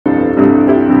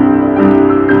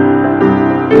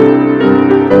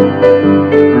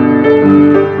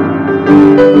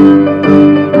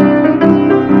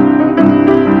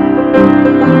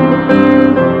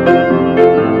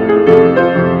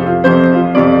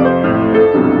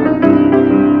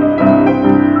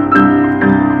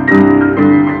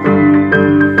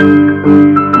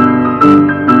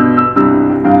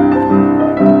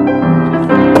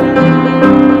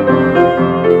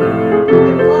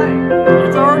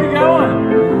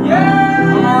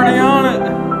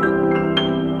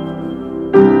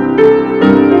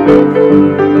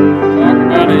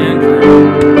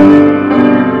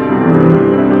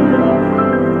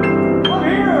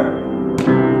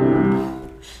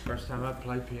time I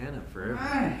played piano forever.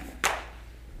 Man.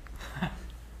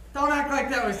 Don't act like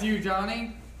that was you,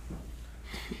 Johnny.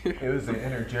 It was the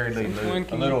inner Jerry Lee Since when Lewis.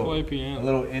 can you play piano? A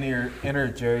little inner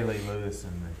Jerry Lee Lewis in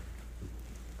me.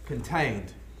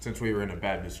 Contained, since we were in a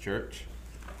Baptist church.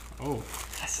 Oh.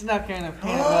 I snuck in a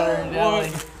peanut butter and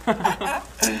jelly.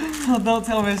 Oh, don't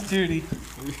tell Miss Judy.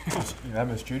 Yeah,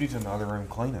 Miss Judy's in the other room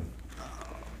cleaning.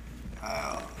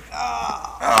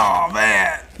 Oh,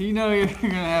 man. You know you're going to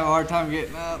have a hard time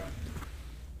getting up.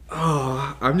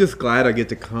 Oh, I'm just glad I get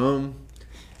to come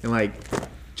and, like,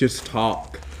 just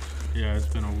talk. Yeah, it's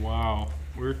been a while.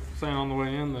 We're saying on the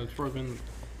way in that it's probably been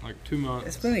like 2 months.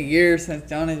 It's been a year since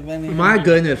Johnny's been here. My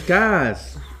goodness,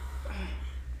 guys.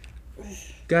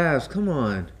 Guys, come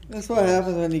on. That's what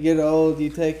happens when you get old. You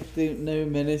take new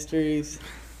ministries.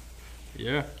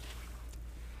 Yeah.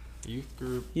 Youth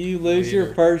group. You lose leader.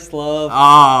 your first love.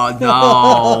 Oh,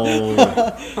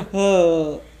 no.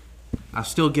 Oh, I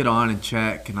still get on and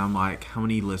check, and I'm like, how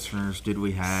many listeners did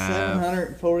we have?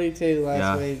 742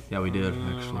 last week. Yeah, we did,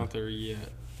 I'm actually. not there yet.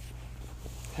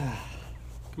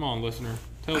 Come on, listener.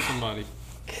 Tell somebody.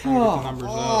 Come Get the numbers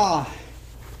on.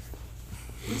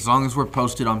 As long as we're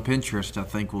posted on Pinterest, I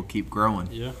think we'll keep growing.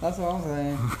 Yeah. That's what I'm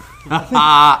saying.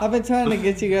 I've been trying to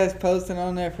get you guys posting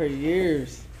on there for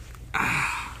years.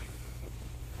 I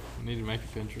need to make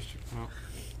a Pinterest account.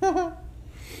 I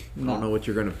don't know what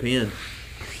you're going to pin.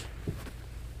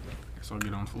 Guess I'll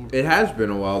get on floor. It has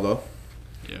been a while, though.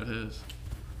 Yeah, it is.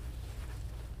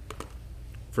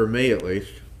 For me, at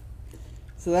least.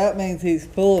 So that means he's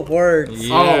full of words.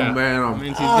 Yeah. Oh, man, I'm That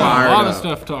means he's got a fired lot of up.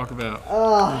 stuff to talk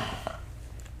about.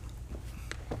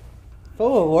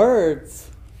 Full of words.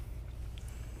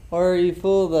 Or are you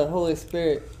full of the Holy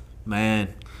Spirit?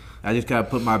 Man, I just got to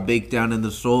put my beak down in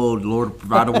the soil. The Lord will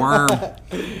provide a worm.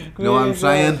 You know what I'm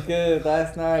saying? Good.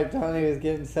 Last night, Tony was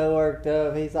getting so worked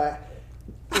up. He's like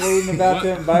reading about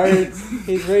them birds.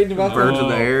 He's reading about Birds them.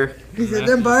 of the air. He said,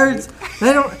 "Them birds,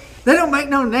 they don't make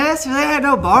no nest, and they have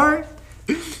no barn.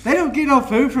 They don't get no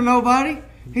food from nobody."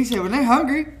 He said, "When they're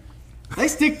hungry, they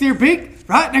stick their beak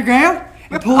right in the ground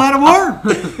and pull out a worm.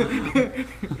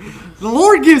 The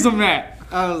Lord gives them that."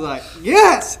 I was like,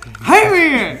 "Yes,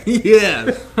 amen."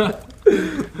 Yes.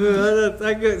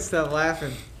 I couldn't stop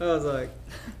laughing. I was like,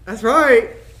 "That's right."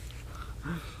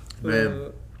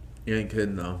 Man, you ain't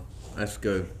kidding, though. That's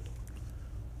good.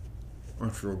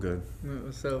 That's real good. It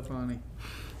was so funny.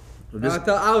 This- I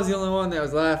thought I was the only one that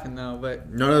was laughing though, but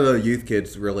None of the youth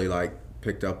kids really, like,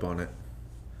 picked up on it.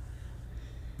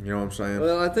 You know what I'm saying?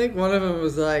 well, I think one of them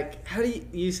was like, "How do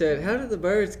you said how do the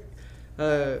birds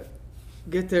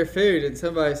get their food?" And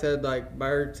somebody said like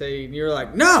bird seed, and you were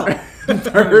like, "No,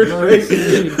 Bird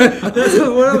seed. That's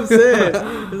what I'm saying."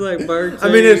 It's like bird seed.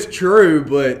 I mean, it's true,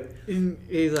 but And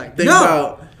he's like, think "No,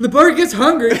 about- the bird gets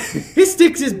hungry. He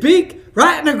sticks his beak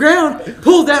right in the ground,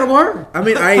 pulls out a worm." I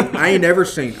mean, I ain't never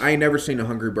seen a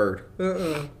hungry bird.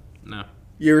 No.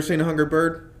 You ever seen a hungry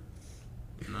bird?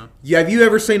 No. Yeah, have you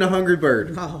ever seen a hungry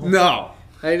bird? No. No.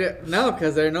 No,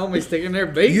 because they're normally sticking their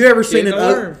beak. You ever seen in an the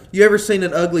worm. You ever seen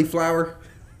an ugly flower?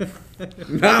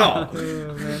 No.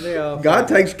 Oh, man, they all God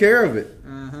takes care of it.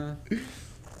 Uh-huh.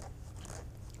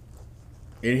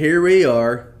 And here we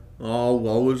are. Oh,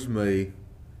 woe is me.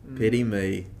 Pity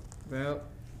me. Well,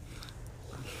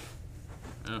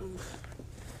 Yeah.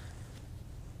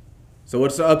 So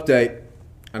what's the update?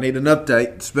 I need an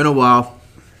update. It's been a while.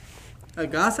 a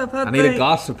gossip update. I need a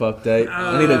gossip update.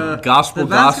 I need a gospel The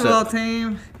basketball gossip.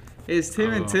 team is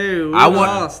 2-2. We I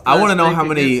lost want to last know week how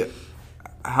many.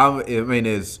 against-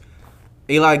 Is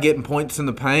Eli getting points in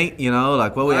the paint? You know,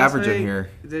 like what we last averaging week,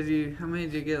 here? How many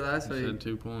did you get last I week? said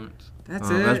 2 points. That's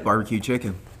Oh, it. that's barbecue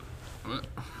chicken. What?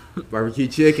 Barbecue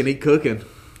chicken. He cooking.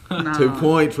 No. 2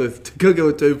 points with cooking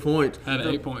with 2 points. Had an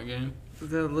 8-point game.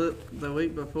 The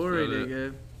week before he Got did it.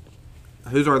 good.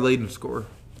 Who's our leading scorer?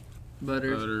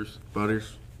 Butters.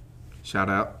 Butters. Shout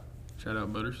out. Shout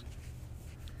out Butters.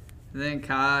 Then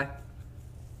Kai.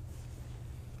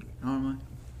 Normally.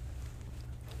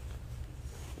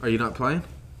 Are you not playing?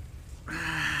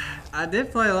 I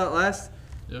did play a lot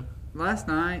Yeah. last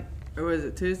night. Or was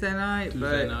it Tuesday night?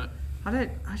 Tuesday but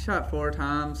night. I shot 4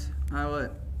 times. I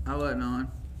wasn't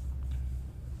on.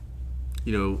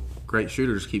 You know, great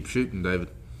shooters keep shooting, David.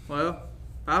 Well,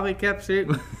 Bobby kept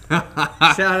shooting. Shout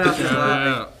out to Shout Bobby.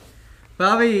 out.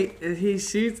 Bobby, he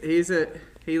shoots.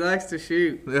 He likes to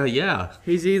shoot. Yeah.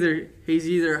 He's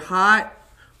either hot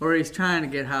or he's trying to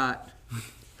get hot.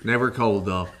 Never cold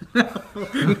though.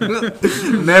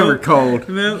 Never cold.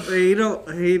 No, he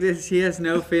don't. He has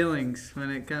no feelings when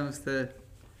it comes to.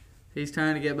 He's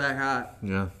trying to get back hot.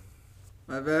 Yeah.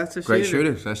 But that's a Great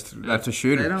shooter. shooters. That's a They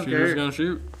shooter. don't Shooter's care. gonna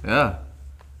shoot. Yeah.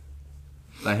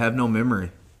 They have no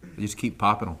memory. They just keep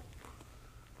popping them.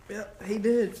 Yep, he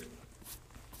did.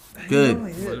 Good. He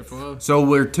only But did. it was. So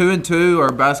we're 2-2.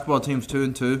 Our basketball team's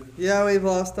 2-2. Yeah, we've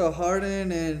lost to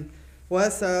Hardin and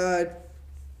Westside.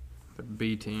 The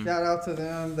B team. Shout out to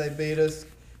them. They beat us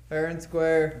fair and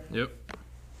square. Yep.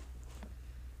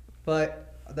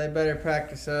 But they better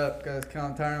practice up because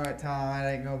come tournament time, it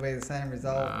ain't going to be the same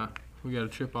result. We got a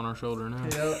chip on our shoulder now.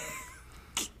 Yep.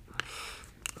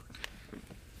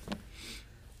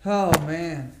 Oh,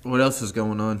 man. What else is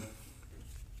going on?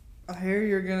 I hear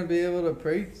you're going to be able to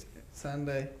preach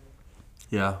Sunday.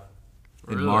 Yeah.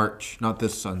 In Really? March. Not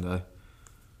this Sunday.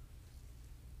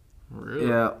 Really?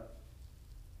 Yeah.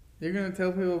 You're going to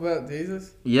tell people about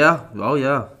Jesus? Yeah. Oh,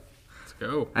 yeah. Let's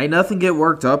go. Ain't nothing get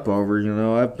worked up over, you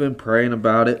know. I've been praying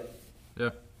about it.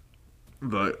 Yeah.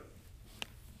 But,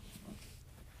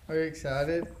 Are you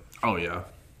excited? oh, yeah.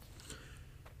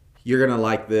 You're going to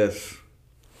like this.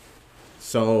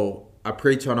 So, I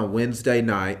preach on a Wednesday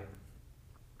night,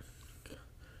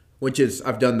 which is,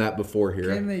 I've done that before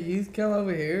here. Can the youth come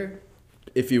over here?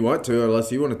 If you want to,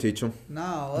 unless you want to teach them.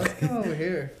 No, let's come over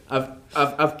here.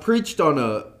 I've preached on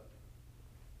a.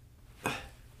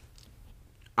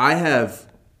 I have,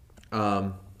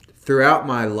 throughout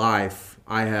my life,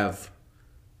 I have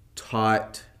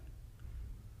taught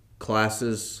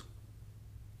classes.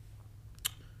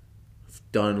 I've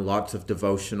done lots of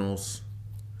devotionals.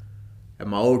 At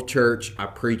my old church, I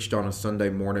preached on a Sunday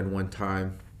morning one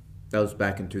time. That was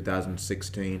back in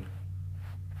 2016.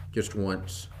 Just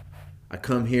once. I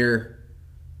come here.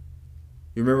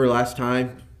 You remember last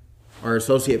time? Our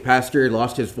associate pastor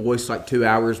lost his voice like 2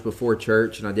 hours before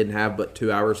church, and I didn't have but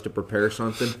 2 hours to prepare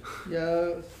something. Yeah,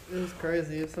 it was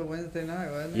crazy. It's a Wednesday night,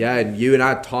 wasn't it? Yeah, and you and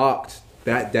I talked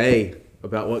that day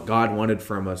about what God wanted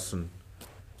from us, and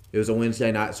it was a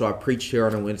Wednesday night, so I preached here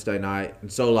on a Wednesday night.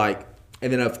 And so, and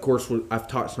then, of course, I've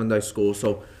taught Sunday school,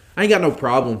 so I ain't got no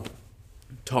problem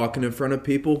talking in front of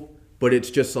people, but it's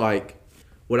just like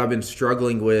what I've been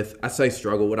struggling with. I say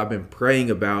struggle. What I've been praying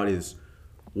about is,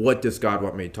 what does God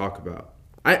want me to talk about?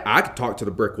 I could talk to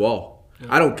the brick wall. Yeah.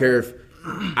 I don't care if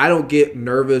I don't get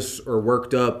nervous or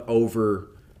worked up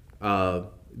over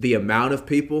the amount of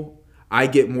people. I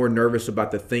get more nervous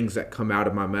about the things that come out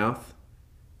of my mouth,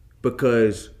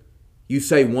 because you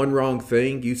say one wrong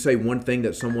thing, you say one thing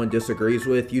that someone disagrees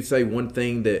with, you say one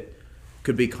thing that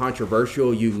could be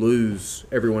controversial, you lose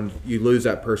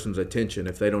that person's attention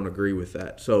if they don't agree with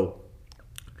that. So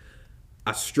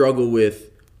I struggle with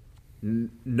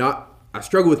not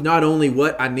only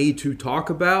what I need to talk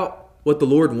about, what the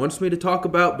Lord wants me to talk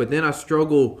about, but then I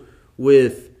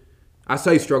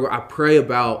pray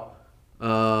about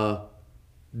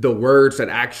the words that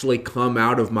actually come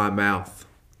out of my mouth,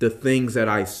 the things that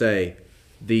I say,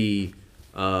 the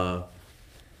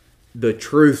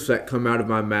truths that come out of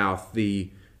my mouth, the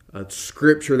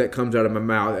scripture that comes out of my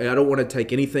mouth. I don't want to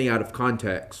take anything out of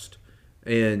context.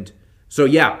 And so,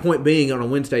 yeah, point being, on a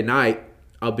Wednesday night,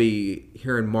 I'll be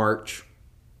here in March.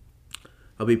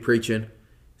 I'll be preaching.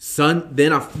 Then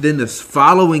this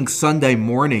following Sunday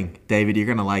morning, David, you're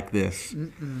going to like this.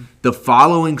 Mm-mm. The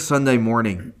following Sunday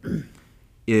morning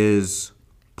is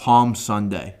Palm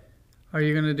Sunday. Are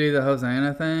you going to do the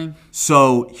Hosanna thing?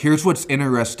 So here's what's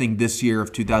interesting this year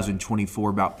of 2024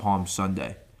 about Palm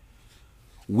Sunday.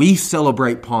 We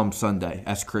celebrate Palm Sunday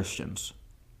as Christians.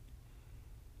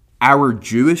 Our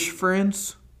Jewish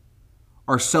friends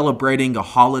are celebrating a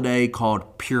holiday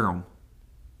called Purim.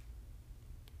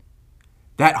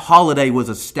 That holiday was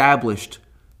established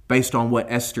based on what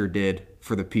Esther did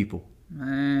for the people.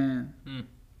 Man.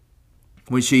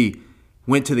 When she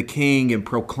went to the king and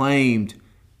proclaimed,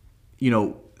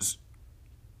 the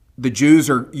Jews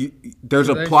there's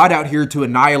a plot out here to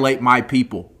annihilate my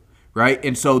people, right?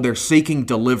 And so they're seeking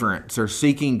deliverance. They're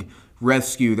seeking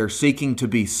rescue. They're seeking to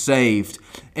be saved.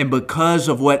 And because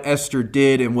of what Esther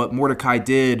did and what Mordecai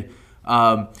did,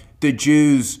 the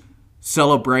Jews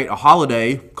celebrate a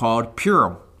holiday called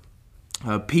Purim,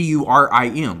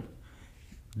 Purim.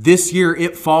 This year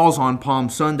it falls on Palm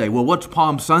Sunday. Well, what's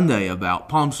Palm Sunday about?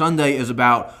 Palm Sunday is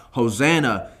about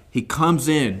Hosanna. He comes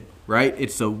in, right?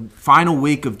 It's the final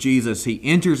week of Jesus. He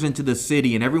enters into the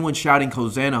city and everyone's shouting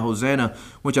Hosanna, Hosanna,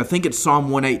 which I think it's Psalm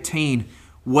 118.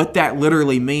 What that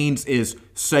literally means is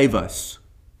save us.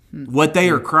 What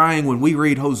they are crying when we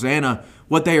read Hosanna,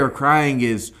 what they are crying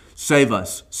is save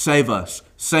us, save us,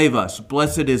 save us.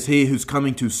 Blessed is he who's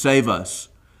coming to save us,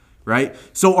 right?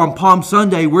 So on Palm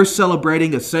Sunday, we're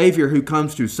celebrating a Savior who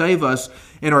comes to save us,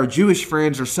 and our Jewish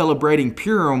friends are celebrating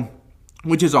Purim,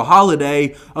 which is a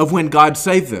holiday of when God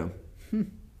saved them.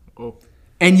 Oh.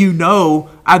 And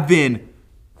I've been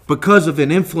because of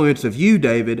an influence of you,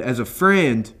 David, as a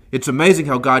friend, it's amazing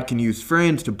how God can use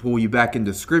friends to pull you back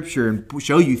into Scripture and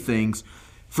show you things.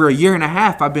 For a year and a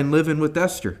half, I've been living with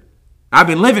Esther. I've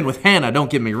been living with Hannah,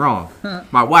 don't get me wrong.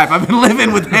 My wife, I've been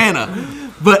living with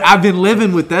Hannah. But I've been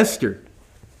living with Esther.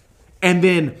 And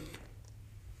then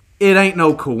it ain't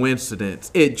no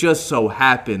coincidence. It just so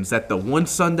happens that the one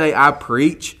Sunday I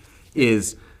preach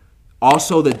is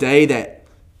also the day that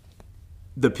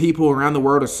the people around the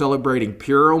world are celebrating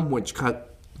Purim, which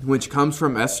comes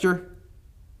from Esther.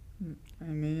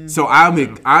 Amen. So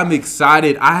I'm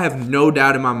excited. I have no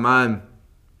doubt in my mind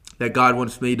that God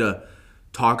wants me to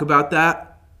talk about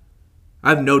that. I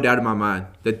have no doubt in my mind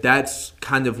that that's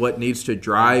kind of what needs to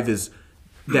drive is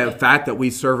the fact that we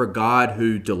serve a God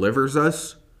who delivers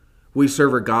us. We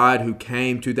serve a God who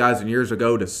came 2,000 years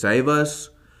ago to save us,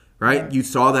 right? You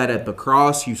saw that at the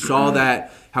cross. You saw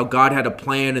that how God had a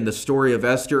plan in the story of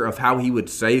Esther of how he would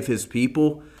save his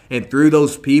people. And through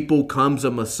those people comes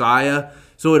a Messiah.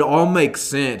 So it all makes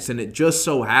sense. And it just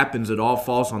so happens it all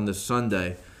falls on this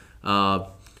Sunday.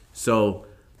 So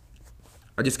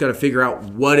I just got to figure out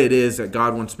what it is that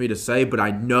God wants me to say. But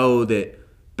I know that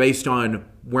based on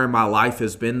where my life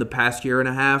has been the past year and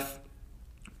a half,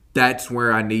 that's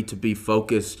where I need to be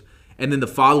focused. And then the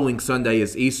following Sunday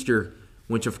is Easter,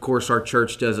 which of course our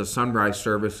church does a sunrise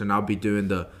service, and I'll be doing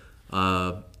the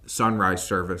sunrise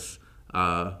service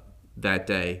that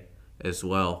day as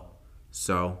well.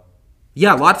 So,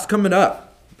 yeah, lots coming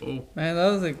up. Oh, Man, that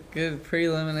was a good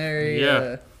preliminary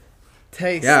Yeah.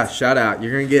 taste. Yeah, shout out. I'm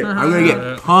gonna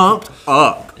get pumped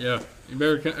up. yeah. You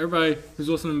better. Everybody who's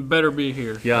listening better be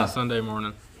here. Yeah. On Sunday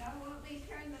morning. Y'all want me to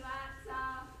turn the lights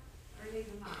off or leave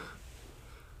them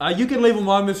on? You can leave them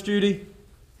on, Miss Judy.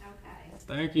 Okay.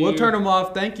 Thank you. We'll turn them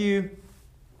off. Thank you.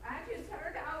 I just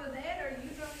heard all of that. Are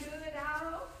you gonna do it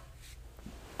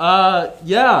all?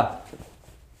 Yeah.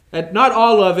 And not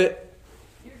all of it.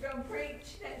 You're gonna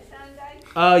preach that Sunday?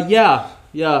 Yeah.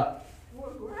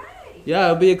 Well, great. Yeah,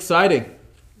 it'll be exciting.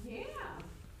 Yeah.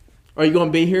 Are you gonna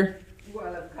be here?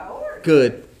 Well, of course.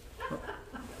 Good.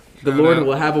 The Shout Lord out.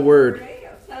 will have a word. Real,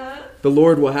 huh? The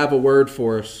Lord will have a word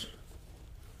for us.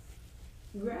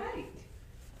 Great.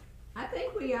 I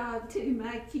think we ought to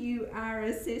make you our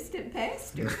assistant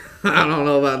pastor. I don't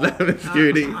know about that, Miss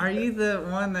Judy. Are you the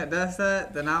one that does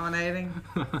that, the nominating?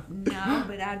 No,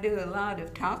 but I do a lot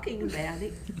of talking about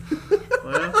it.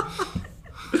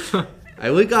 Well, Hey,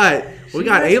 we got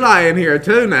Eli in here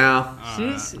too now.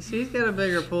 she's got a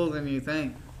bigger pull than you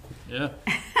think. Yeah.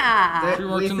 That- She we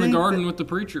works in the think garden that- with the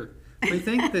preacher. We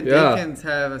think the Yeah. deacons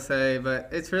have a say, but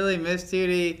it's really Miss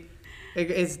Judy.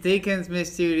 It's deacons,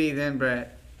 Miss Judy, then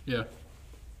Brett. Yeah.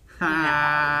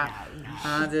 Ha!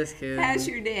 I'm just kidding. How's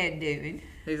your dad doing?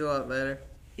 He's a lot better.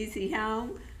 Is he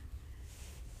home?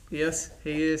 Yes,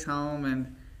 he is home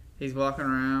and he's walking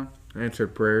around.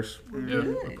 Answered prayers. Yeah. I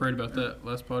Good. prayed about that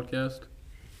last podcast.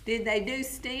 Did they do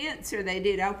stents or they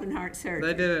did open heart surgery?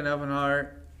 They did an open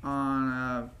heart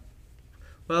on.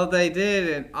 Well, they did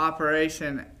an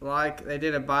operation like they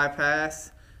did a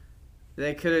bypass.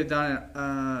 They could have done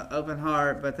an open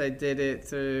heart, but they did it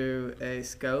through a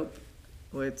scope,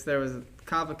 which there was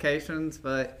complications,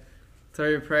 but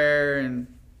through prayer and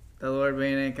the Lord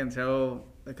being in control,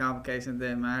 the complications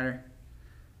didn't matter.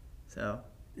 So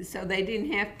So they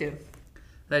didn't have to.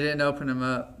 they didn't open them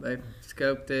up. They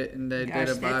scoped it and they Gosh, did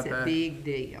a that's bypass. a big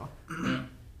deal.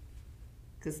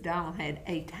 Because Donald had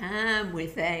a time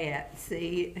with that.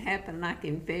 See, it happened like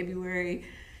in February,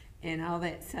 and all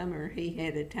that summer he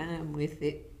had a time with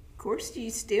it. Of course, you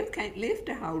still can't lift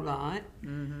a whole lot,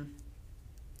 hmm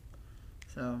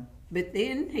So but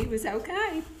then he was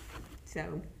okay.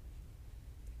 So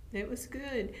that was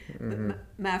good. But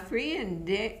my friend,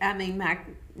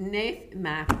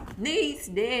 my niece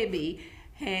Debbie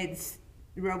had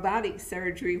robotic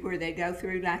surgery where they go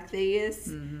through like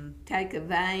this, take a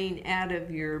vein out of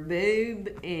your boob,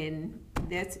 and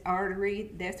that's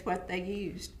artery. That's what they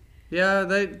used. yeah,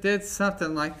 they did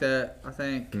something like that, I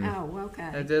think. Oh, They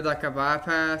okay. did like a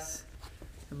bypass,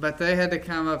 but they had to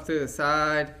come up through the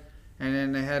side, and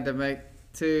then they had to make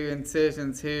 2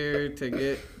 incisions here to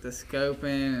get the scope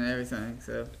in and everything.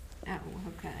 So Oh,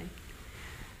 okay.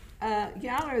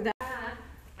 Y'all are the. I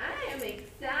am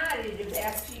excited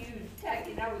about you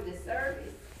taking over the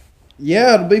service.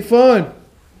 Yeah, it'll be fun.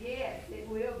 Yes, it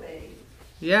will be.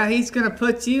 yeah, he's gonna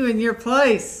put you in your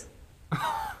place. A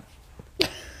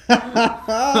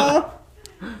lot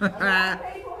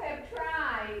of people have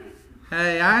tried.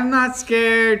 Hey, I'm not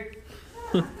scared.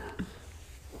 See,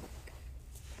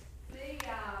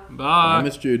 Bye.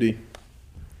 Miss Judy.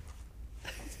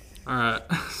 All right.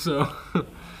 So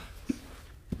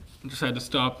Just had to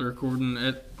stop the recording.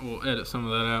 We'll edit some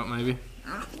of that out, maybe.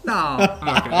 No.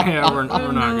 Okay. Yeah, we're not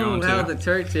going how to. the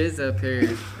church is up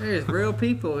here. There's real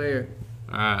people here.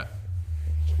 All right.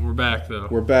 We're back, though.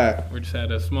 We're back. We just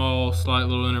had a slight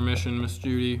little intermission. Miss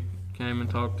Judy came and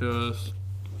talked to us.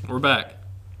 We're back.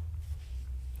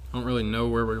 I don't really know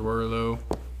where we were, though.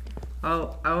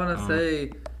 Oh, I want to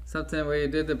say something. We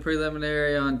did the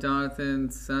preliminary on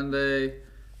Jonathan Sunday.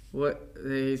 What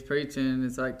he's preaching,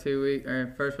 it's like 2 weeks,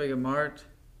 or first week of March.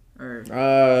 Or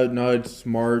No, it's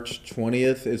March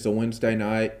 20th. It's a Wednesday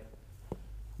night.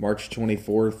 March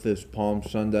 24th is Palm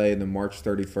Sunday, and then March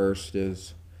 31st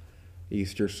is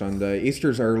Easter Sunday.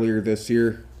 Easter's earlier this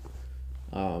year.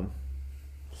 So,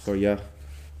 yeah.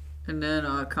 And then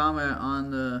a comment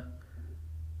on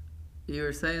you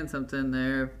were saying something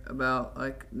there about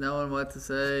like knowing what to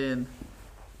say and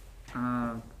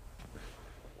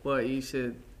what you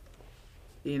should,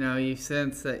 you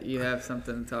sense that you have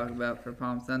something to talk about for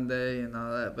Palm Sunday and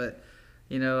all that. But,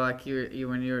 like you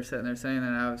when you were sitting there saying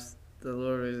that,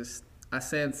 I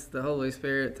sensed the Holy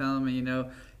Spirit telling me,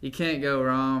 you can't go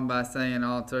wrong by saying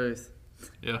all truth.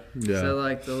 Yeah. So,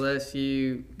 like, the less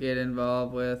you get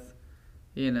involved with,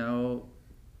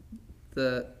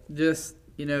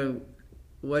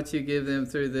 what you give them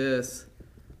through this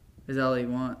is all he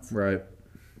wants. Right.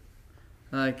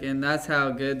 Like, and that's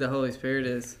how good the Holy Spirit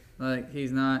is. Like,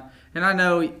 he's not, and I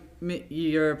know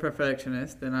you're a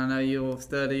perfectionist, and I know you'll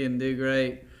study and do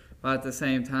great, but at the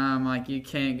same time, like, you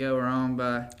can't go wrong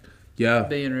by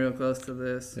being real close to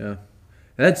this. Yeah.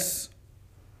 I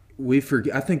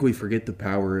think we forget the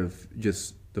power of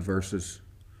just the verses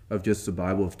of just the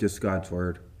Bible, of just God's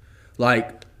word.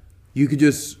 Like, you could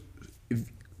just,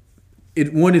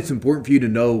 it's important for you to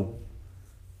know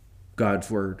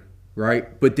God's word,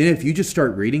 right? But then if you just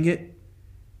start reading it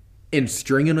and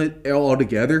stringing it all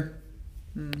together,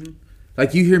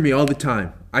 like you hear me all the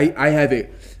time. I have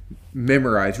it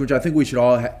memorized, which I think we should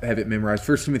all have it memorized.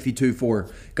 1 Timothy 2:4.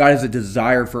 God has a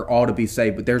desire for all to be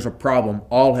saved, but there's a problem.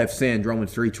 All have sinned,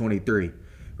 Romans 3:23.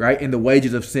 Right? And the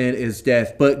wages of sin is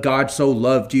death. But God so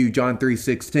loved you, John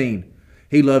 3:16.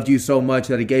 He loved you so much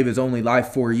that he gave his only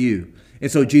life for you.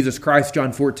 And so Jesus Christ,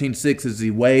 John 14:6, is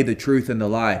the way, the truth, and the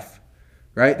life.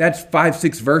 Right? That's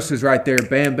 5-6 verses right there.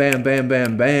 Bam, bam, bam,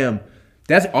 bam, bam.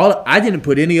 That's all. I didn't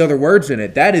put any other words in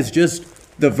it. That is just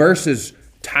the verses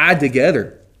tied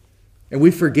together. And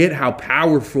we forget how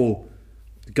powerful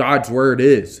God's word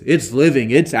is. It's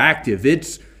living. It's active.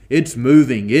 It's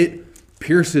moving. It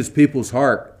pierces people's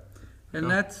heart. And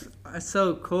that's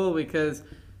so cool because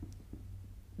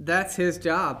that's his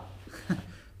job.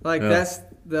 That's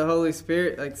the Holy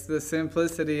Spirit. Like, the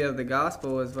simplicity of the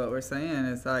gospel is what we're saying.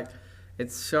 It's like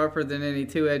it's sharper than any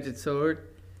two-edged sword.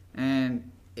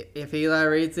 And if Eli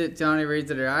reads it, Johnny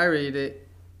reads it, or I read it,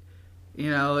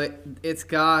 it's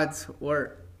God's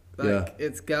work.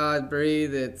 It's God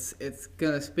breathed. It's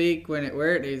gonna speak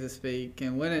where it needs to speak,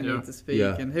 and when it needs to speak,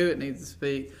 and who it needs to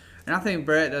speak. And I think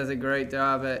Brett does a great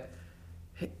job at,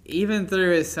 even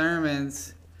through his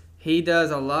sermons, he does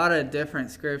a lot of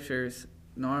different scriptures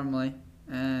normally,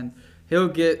 and he'll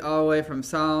get all the way from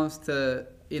Psalms to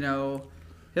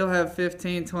he'll have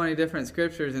 15, 20 different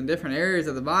scriptures in different areas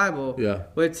of the Bible,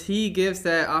 which he gives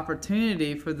that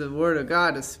opportunity for the Word of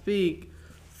God to speak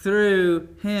through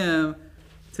him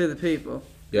to the people.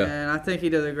 And I think he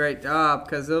does a great job,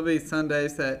 because there'll be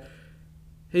Sundays that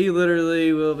he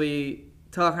literally will be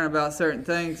talking about certain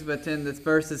things, but then the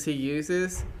verses he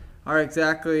uses are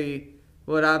exactly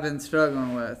what I've been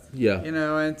struggling with.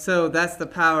 And so that's the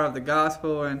power of the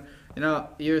gospel. And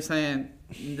you were saying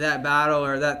that battle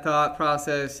or that thought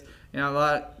process,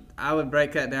 I would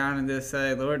break that down and just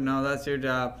say, Lord, no, that's your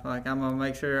job. Like, I'm gonna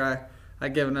make sure I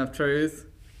give enough truth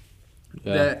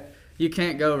that you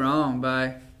can't go wrong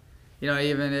by,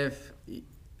 even if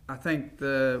I think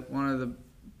one of the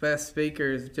best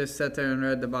speakers just sat there and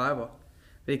read the Bible,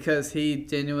 because he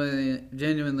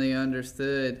genuinely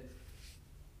understood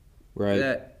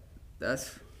that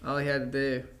that's all he had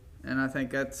to do. And I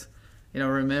think that's,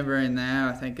 remembering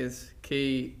that, I think, is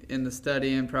key in the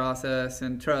studying process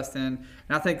and trusting. And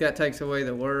I think that takes away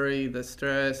the worry, the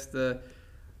stress,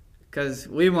 because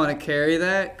we want to carry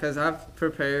that, because I've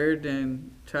prepared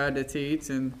and tried to teach,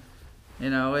 and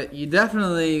you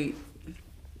definitely,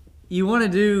 you want to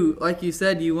do, like you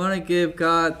said, you want to give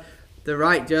God the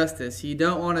right justice. You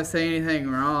don't want to say anything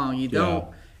wrong. You don't,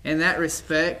 in that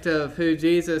respect of who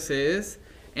Jesus is,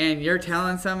 and you're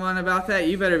telling someone about that,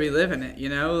 you better be living it.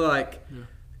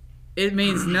 It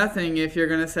means nothing if you're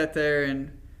going to sit there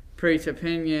and preach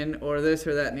opinion or this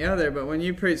or that and the other, but when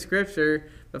you preach Scripture,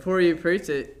 before you preach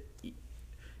it,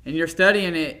 and you're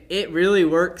studying it, it really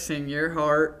works in your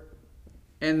heart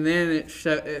and then it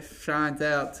shines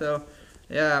out. So,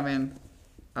 yeah, I mean,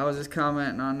 I was just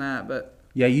commenting on that, but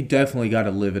Yeah, you definitely got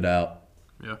to live it out.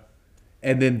 Yeah.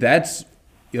 And then that's,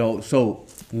 so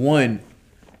one,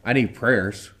 I need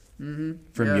prayers from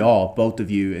Yeah. y'all, both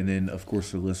of you, and then, of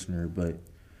course, the listener. But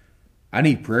I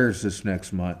need prayers this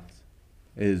next month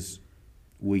as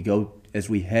we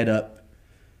head up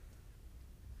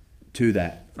to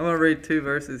that. I'm going to read 2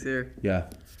 verses here. Yeah.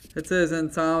 It says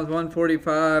in Psalms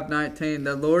 145:19,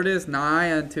 "The Lord is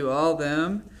nigh unto all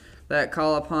them that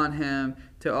call upon him,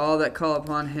 to all that call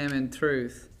upon him in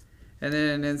truth." And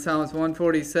then in Psalms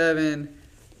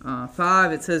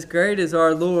 147:5, it says, "Great is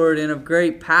our Lord and of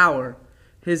great power.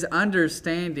 His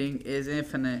understanding is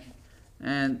infinite."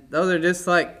 And those are just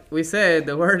like we said,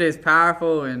 the word is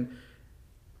powerful, and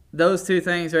those 2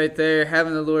 things right there,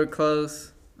 having the Lord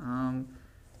close,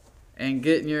 and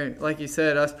getting like you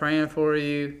said, us praying for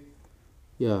you,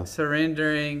 Yeah.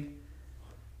 surrendering,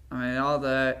 I mean, all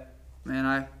that,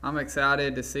 man, I'm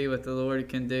excited to see what the Lord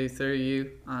can do through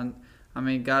you. I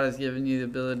mean, God has given you the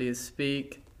ability to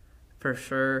speak, for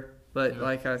sure, but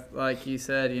Yeah. like you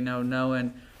said,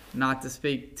 knowing not to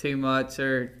speak too much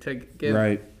or to give,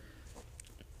 Right.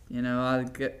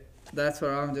 that's what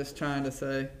I'm just trying to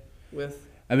say with,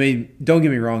 I mean, don't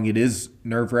get me wrong, it is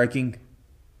nerve-wracking,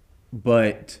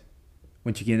 but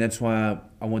once again, that's why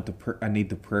I need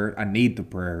the prayer. I need the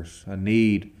prayers. I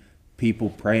need people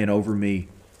praying over me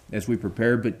as we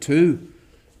prepare. But 2,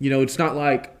 it's not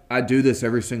like I do this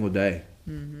every single day.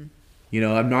 Mm-hmm.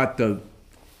 I'm not a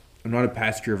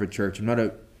pastor of a church. I'm not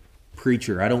a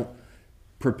preacher. I don't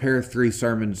prepare 3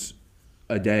 sermons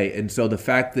a day. And so the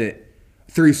fact that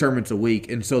 3 sermons a week,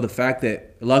 and so the fact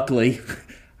that luckily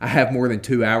I have more than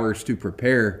 2 hours to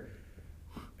prepare,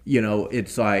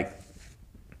 it's like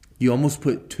you almost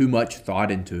put too much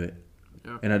thought into it.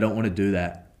 Yeah. And I don't want to do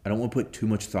that. I don't want to put too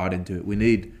much thought into it. We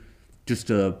need just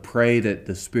to pray that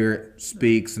the Spirit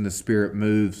speaks and the Spirit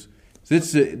moves. So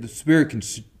the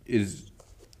Spirit is.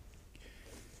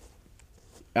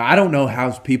 I don't know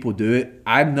how people do it.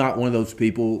 I'm not one of those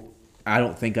people. I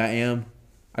don't think I am.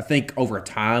 I think over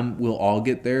time we'll all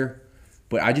get there.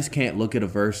 But I just can't look at a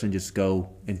verse and just go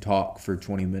and talk for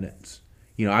 20 minutes.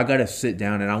 I got to sit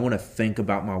down and I want to think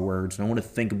about my words. And I want to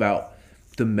think about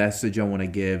the message I want to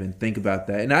give and think about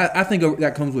that. And I think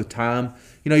that comes with time.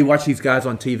 You watch these guys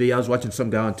on TV. I was watching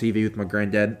some guy on TV with my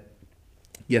granddad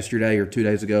yesterday or 2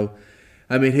 days ago.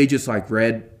 I mean, he just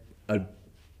read a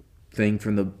thing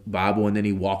from the Bible and then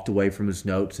he walked away from his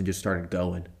notes and just started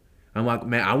going. I'm like,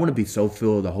 man, I want to be so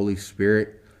filled with the Holy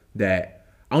Spirit that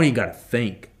I don't even got to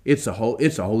think. It's the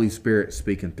Holy Spirit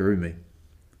speaking through me,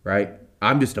 right?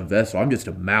 I'm just a vessel. I'm just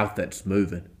a mouth that's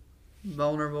moving.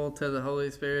 vulnerable to the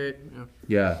Holy Spirit.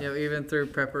 Yeah. Even through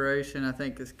preparation, I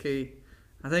think is key.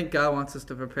 I think God wants us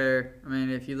to prepare. I mean,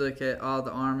 if you look at all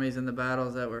the armies and the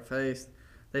battles that were faced,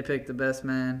 they picked the best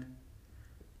men.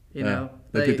 They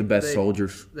picked the best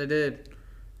soldiers. They did,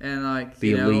 and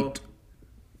The elite.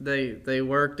 They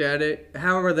worked at it.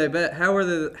 How were they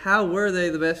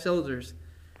the best soldiers?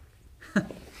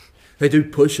 They do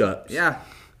push-ups. Yeah,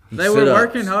 they were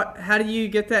working hard. How do you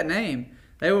get that name?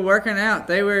 They were working out.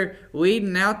 They were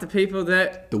weeding out the people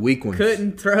that The weak ones.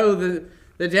 couldn't throw the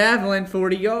javelin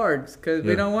 40 yards because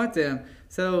we don't want them.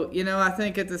 So, I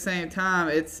think at the same time,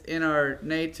 it's in our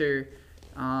nature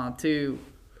to,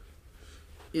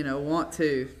 want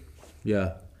to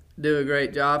do a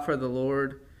great job for the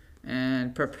Lord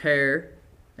and prepare.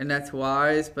 And that's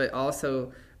wise, but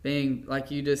also being,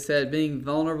 like you just said, being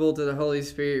vulnerable to the Holy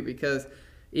Spirit, because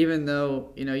even though,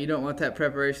 you don't want that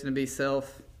preparation to be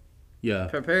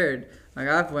prepared. Like,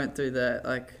 I've went through that.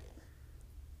 Like,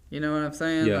 you know what I'm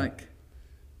saying? Yeah. Like,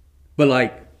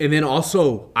 and then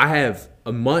also I have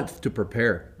a month to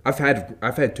prepare. I've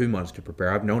had 2 months to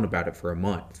prepare. I've known about it for a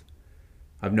month.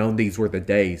 I've known these were the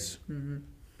days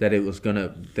that it was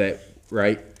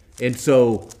right? And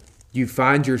so you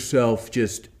find yourself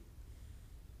just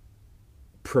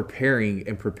preparing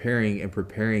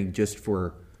just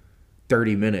for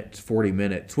 30 minutes, 40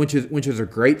 minutes, which is a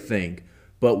great thing.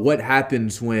 But what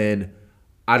happens when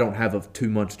I don't have 2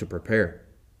 months to prepare?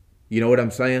 You know what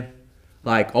I'm saying?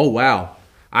 Like, oh wow,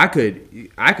 I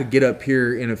could get up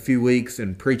here in a few weeks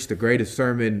and preach the greatest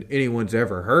sermon anyone's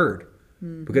ever heard,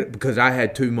 because I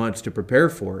had 2 months to prepare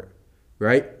for it,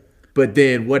 right? But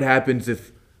then what happens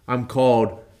if I'm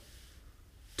called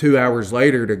 2 hours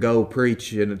later to go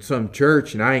preach in some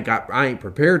church and I ain't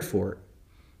prepared for it?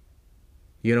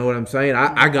 You know what I'm saying?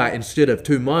 I got, instead of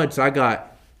 2 months, I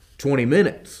got 20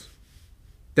 minutes.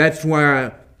 That's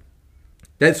why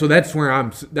I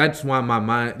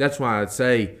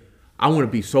say I want to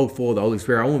be so full of the Holy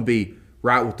Spirit. I want to be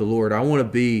right with the Lord. I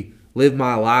want to live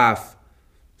my life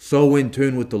so in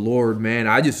tune with the Lord, man.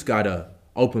 I just got to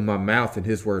open my mouth and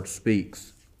His Word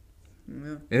speaks.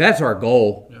 Yeah. And that's our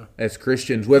goal as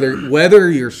Christians,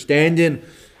 whether you're standing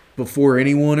before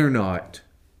anyone or not.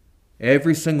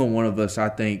 Every single one of us, I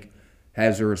think,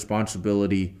 has a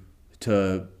responsibility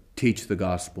to teach the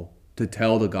gospel, to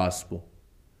tell the gospel,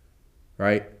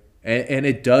 right? And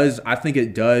it does, I think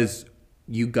it does,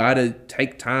 you got to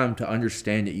take time to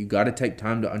understand it. You got to take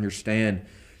time to understand,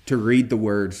 to read the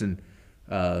words and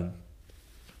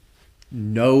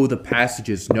know the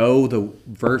passages, know the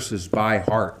verses by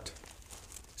heart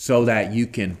so that you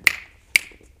can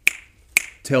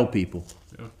tell people.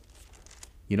 Yeah.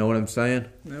 You know what I'm saying?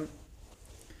 Yep.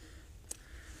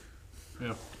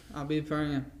 Yeah. I'll be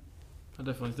praying. I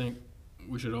definitely think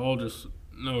we should all just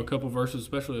know a couple verses,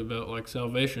 especially about like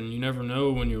salvation. You never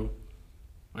know when you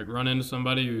like run into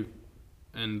somebody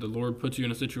and the Lord puts you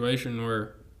in a situation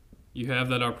where you have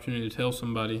that opportunity to tell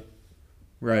somebody.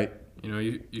 Right. You know,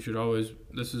 you should always,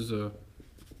 this is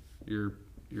your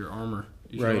armor.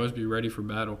 You should Right. always be ready for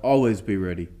battle. Always be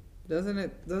ready.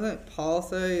 Doesn't Paul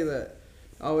say that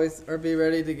always or be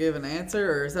ready to give an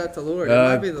answer, or is that the Lord? It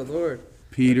might be the Lord.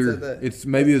 Peter,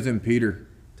 maybe it was in Peter.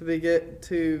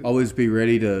 Always be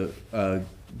ready to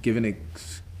give an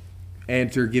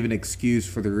answer, give an excuse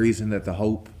for the reason that the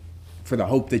hope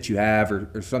that you have,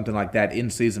 or something like that, in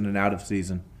season and out of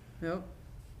season. Yep.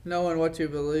 Knowing what you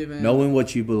believe in. Knowing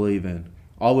what you believe in.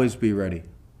 Always be ready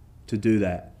to do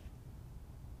that.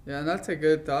 Yeah, and that's a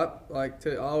good thought, like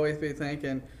to always be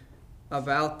thinking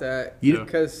about that,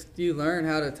 because you learn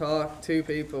how to talk to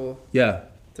people. Yeah.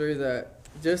 Through that.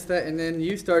 Just that, and then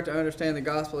you start to understand the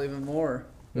gospel even more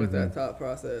with that thought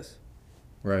process.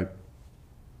 Right.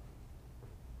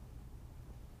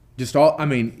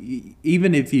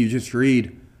 Even if you just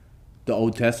read the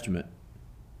Old Testament,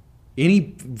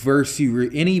 any verse you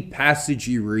read, any passage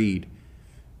you read,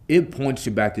 it points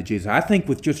you back to Jesus. I think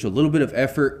with just a little bit of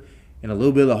effort and a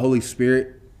little bit of the Holy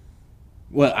Spirit,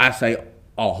 well, I say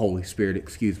all Holy Spirit,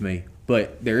 excuse me,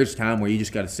 but there is time where you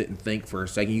just got to sit and think for a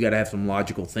second. You got to have some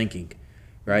logical thinking.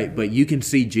 Right? But you can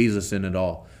see Jesus in it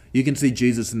all. You can see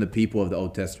Jesus in the people of the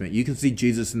Old Testament. You can see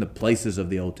Jesus in the places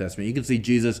of the Old Testament. You can see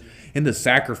Jesus in the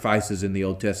sacrifices in the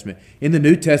Old Testament. In the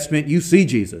New Testament, you see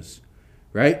Jesus,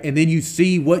 right? And then you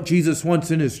see what Jesus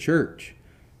wants in His church.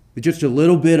 With just a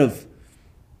little bit of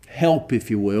help,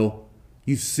 if you will,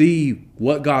 you see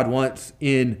what God wants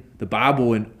in the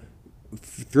Bible and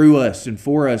through us and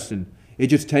for us. And it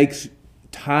just takes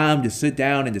time to sit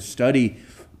down and to study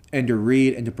and to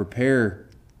read and to prepare.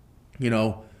 You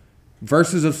know,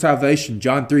 verses of salvation,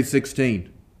 John 3:16,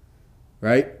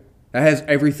 right? That has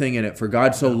everything in it. For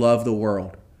God so loved the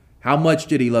world. How much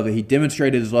did He love it? He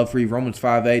demonstrated His love for you. Romans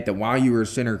 5:8, that while you were a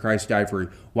sinner, Christ died for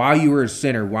you. While you were a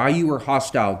sinner, while you were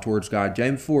hostile towards God.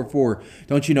 James 4:4,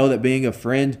 don't you know that being a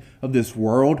friend of this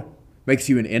world makes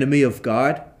you an enemy of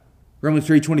God? Romans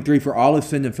 3:23, for all have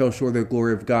sinned and fell short of the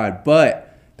glory of God.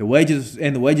 But the wages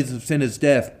of sin is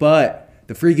death. But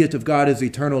the free gift of God is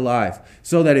eternal life,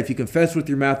 so that if you confess with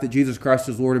your mouth that Jesus Christ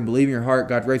is Lord and believe in your heart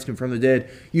God raised Him from the dead,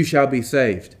 you shall be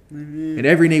saved. Amen. And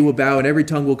every knee will bow and every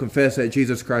tongue will confess that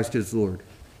Jesus Christ is Lord.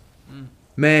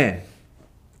 Man,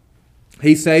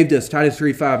 He saved us, Titus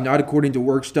 3:5, not according to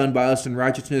works done by us in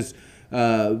righteousness,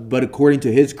 but according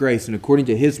to His grace and according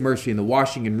to His mercy and the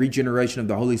washing and regeneration of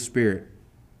the Holy Spirit.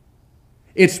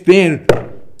 It's been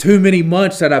too many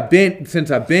months since I've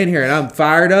been here, and I'm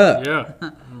fired up.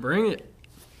 Yeah, bring it.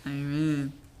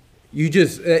 Amen. You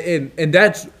just and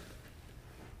that's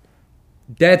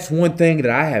one thing that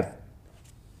I have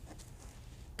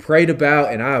prayed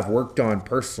about and I have worked on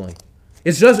personally.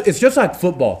 It's just like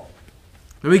football.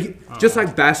 Just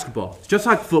like basketball, just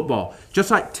like football, just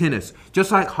like tennis,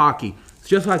 just like hockey,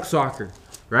 just like soccer,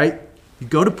 right? You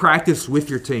go to practice with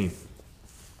your team,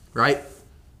 right?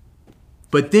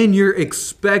 But then you're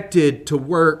expected to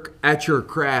work at your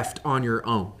craft on your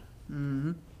own.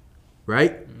 Mm-hmm.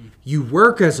 Right? You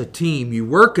work as a team. You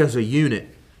work as a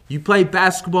unit. You play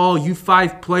basketball. You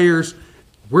 5 players.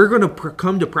 We're going to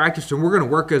come to practice and we're going to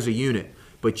work as a unit.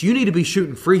 But you need to be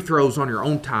shooting free throws on your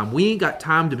own time. We ain't got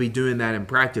time to be doing that in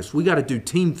practice. We got to do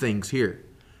team things here.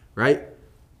 Right?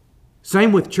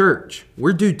 Same with church.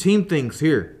 We do team things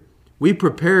here. We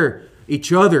prepare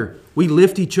each other. We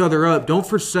lift each other up. Don't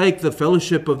forsake the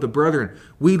fellowship of the brethren.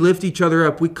 We lift each other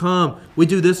up. We come. We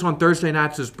do this on Thursday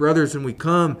nights as brothers, and we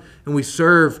come and we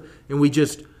serve and we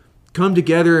just come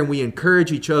together and we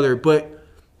encourage each other. But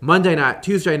Monday night,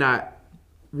 Tuesday night,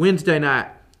 Wednesday night,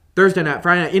 Thursday night,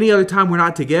 Friday night, any other time we're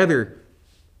not together,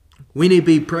 we need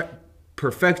to be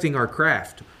perfecting our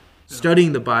craft,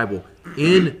 studying the Bible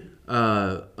in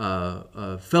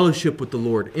fellowship with the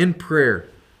Lord in prayer,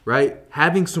 right?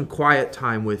 Having some quiet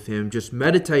time with Him, just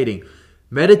meditating.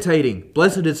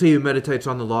 Blessed is he who meditates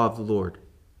on the law of the Lord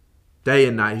day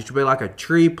and night. He should be like a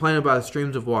tree planted by the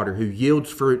streams of water who yields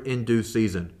fruit in due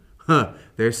season.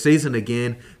 There's season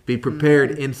again. Be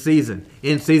prepared in season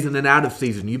and out of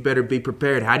season. You better be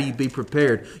prepared. How do you be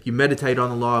prepared? You meditate on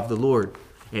the law of the Lord.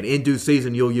 And in due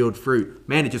season, you'll yield fruit.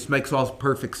 Man, it just makes all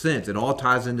perfect sense. It all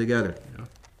ties in together.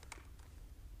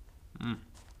 Yeah.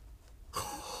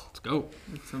 Let's go.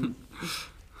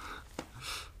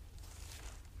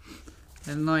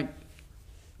 And like,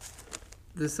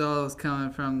 this all is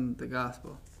coming from the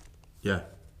gospel. Yeah.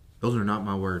 Those are not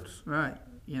my words. Right.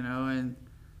 And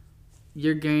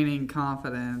you're gaining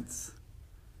confidence.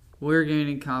 We're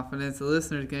gaining confidence. The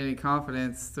listener's gaining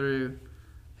confidence through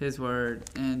His word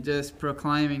and just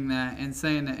proclaiming that and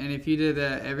saying that. And if you did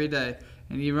that every day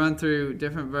and you run through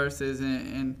different verses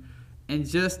and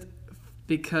just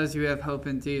because you have hope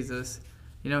in Jesus,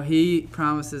 He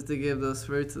promises to give those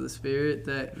fruits of the Spirit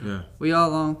that we all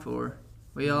long for.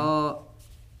 We all,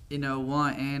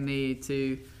 want and need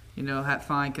to,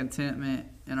 find contentment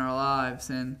in our lives.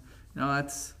 And,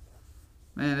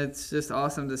 it's just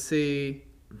awesome to see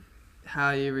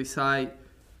how you recite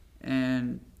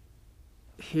and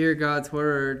hear God's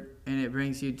word, and it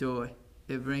brings you joy.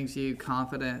 It brings you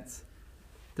confidence.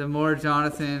 The more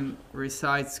Jonathan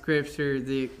recites Scripture,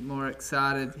 the more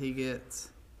excited he gets.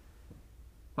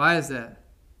 Why is that?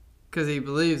 Because he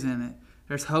believes in it.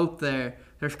 There's hope there.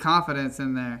 There's confidence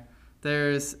in there.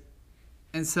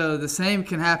 And so the same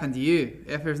can happen to you.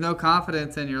 If there's no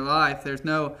confidence in your life, there's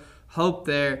no hope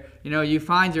there. You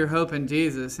find your hope in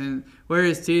Jesus. And where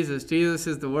is Jesus? Jesus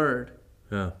is the Word.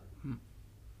 Yeah.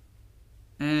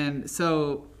 And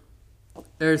so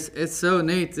it's so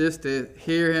neat just to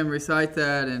hear him recite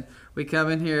that, and we come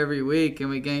in here every week and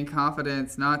we gain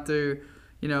confidence, not through,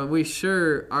 we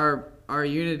sure our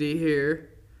unity here,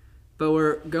 but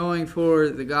we're going for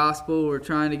the gospel. We're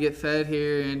trying to get fed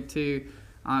here and to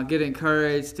get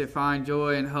encouraged, to find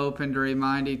joy and hope, and to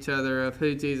remind each other of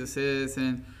who Jesus is,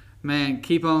 and man,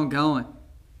 keep on going.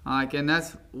 And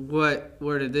that's what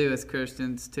we're to do as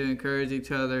Christians, to encourage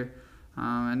each other.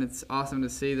 And it's awesome to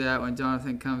see that when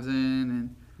Jonathan comes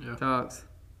in and talks.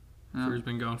 After he's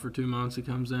been gone for 2 months, he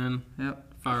comes in,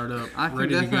 fired up, I can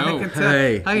ready to go. I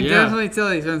can definitely tell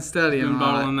he's been studying. Been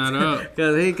bottling that up.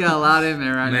 Because he got a lot in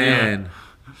there right Man.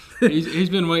 now. He's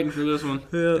been waiting for this one.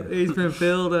 He's been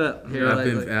filled up here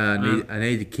lately. I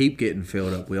need to keep getting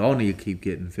filled up. We all need to keep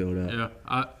getting filled up. Yeah.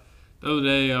 The other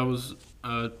day, I was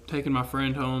taking my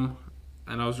friend home,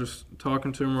 and I was just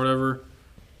talking to him or whatever,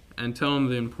 and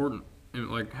telling him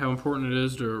how important it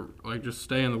is to just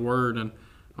stay in the Word. And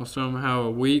I was telling him how a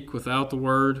week without the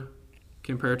Word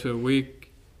compared to a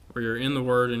week where you're in the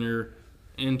Word and you're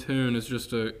in tune is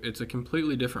it's a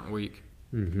completely different week.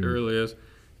 Mm-hmm. It really is.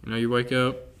 You wake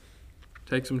up,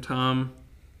 take some time,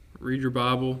 read your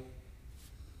Bible.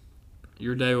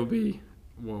 Your day will be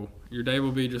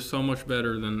just so much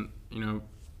better than and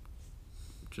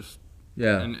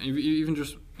even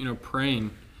just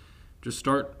praying. Just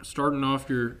starting off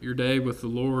your day with the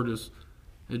Lord it's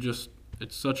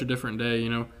such a different day.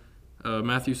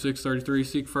 Matthew 6:33,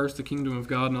 seek first the kingdom of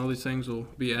God, and all these things will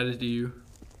be added to you.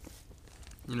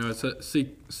 It's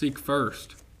seek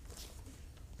first.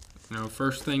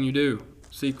 First thing you do,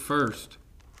 seek first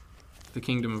the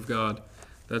kingdom of God.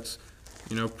 That's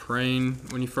praying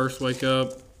when you first wake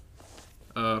up.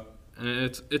 And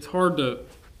it's hard to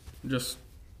just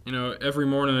every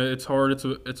morning it's hard.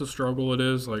 It's a struggle. It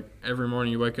is like every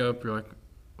morning you wake up, you're like,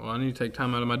 well, I need to take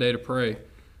time out of my day to pray.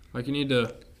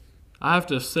 I have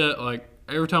to set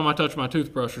every time I touch my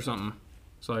toothbrush or something.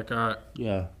 It's like, all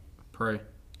right, pray.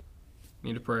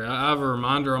 Need to pray. I have a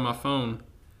reminder on my phone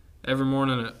every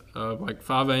morning at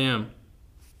 5 a.m.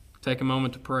 Take a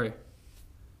moment to pray.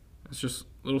 It's just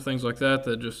little things like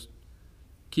that just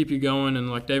keep you going. And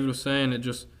like David was saying, it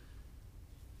just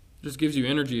gives you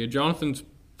energy. Jonathan's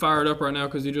fired up right now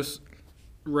because he just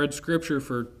read Scripture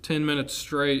for 10 minutes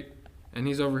straight, and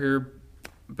he's over here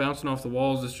bouncing off the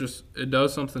walls. It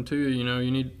does something to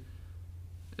you.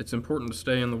 It's important to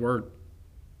stay in the Word.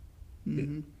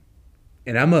 Mm-hmm.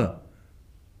 And I'm a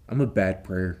bad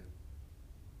prayer.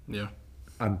 Yeah.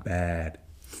 I'm bad.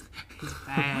 He's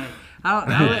bad. I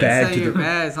wouldn't say you're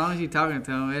bad. As long as you're talking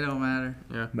to him, it don't matter.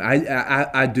 Yeah.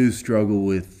 I do struggle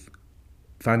with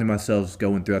finding myself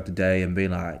going throughout the day and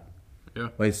being like,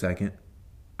 wait a second,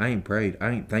 I ain't prayed. I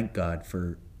ain't thanked God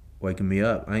for waking me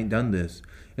up. I ain't done this.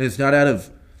 And it's not out of,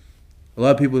 a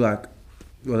lot of people are like,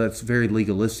 well, that's very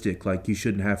legalistic. Like, you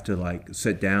shouldn't have to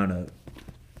sit down a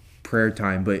prayer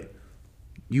time. But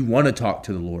you want to talk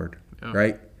to the Lord, Yeah.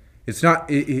 right? It's not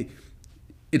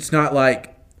it's not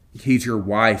like he's your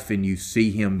wife and you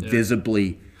see him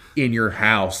visibly in your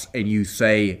house and you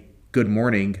say, "Good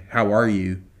morning, how are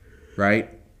you?" Right?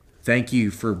 "Thank you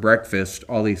for breakfast,"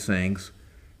 all these things,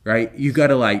 right? You got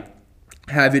to like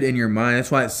have it in your mind.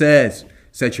 That's why it says,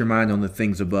 set your mind on the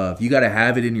things above. You got to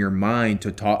have it in your mind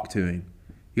to talk to him.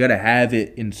 You got to have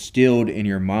it instilled in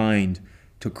your mind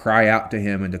to cry out to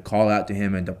him and to call out to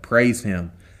him and to praise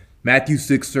him. Matthew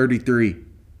 6:33,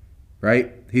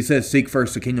 right? He says, seek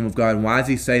first the kingdom of God. And why does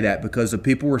he say that? Because the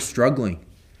people were struggling.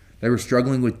 They were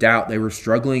struggling with doubt. They were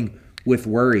struggling with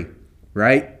worry,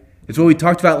 right? It's what we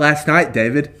talked about last night,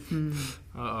 David.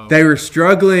 Uh-oh. They were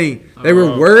struggling. They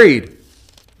were worried.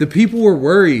 The people were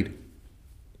worried,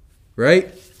 right?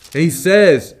 And he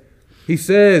says,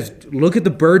 look at the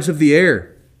birds of the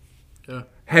air. Yeah.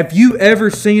 Have you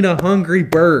ever seen a hungry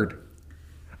bird?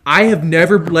 I have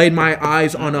never laid my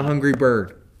eyes on a hungry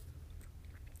bird.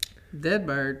 Dead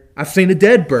bird. I've seen a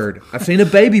dead bird. I've seen a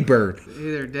baby bird.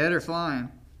 Either dead or flying.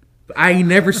 But I ain't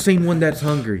never seen one that's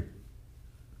hungry.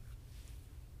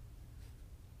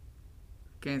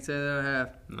 Can't say that I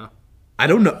have. No. I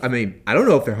don't know. I mean, I don't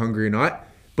know if they're hungry or not.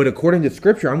 But according to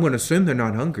Scripture, I'm going to assume they're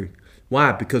not hungry.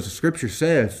 Why? Because the Scripture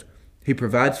says he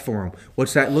provides for them.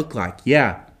 What's that look like?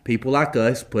 Yeah, people like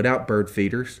us put out bird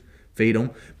feeders, feed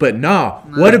them. But no,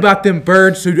 what about them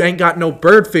birds who ain't got no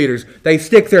bird feeders? They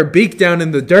stick their beak down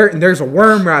in the dirt and there's a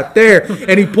worm right there.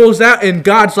 And he pulls out and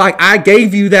God's like, I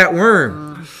gave you that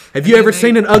worm. Have you ever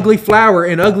seen an ugly flower,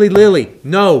 an ugly lily?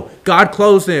 No, God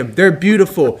clothes them. They're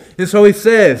beautiful. And so he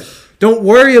says, don't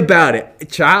worry about it.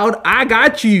 Child, I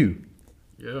got you.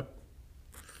 Yeah.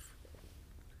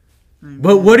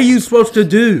 But what are you supposed to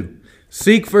do?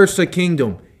 Seek first the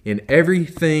kingdom in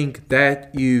everything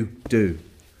that you do.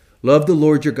 Love the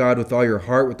Lord your God with all your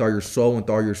heart, with all your soul, with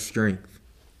all your strength.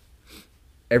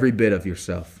 Every bit of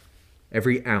yourself.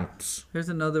 Every ounce. Here's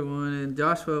another one in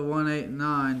Joshua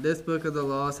 1:8-9. This book of the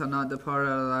law shall not depart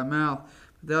out of thy mouth,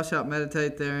 but thou shalt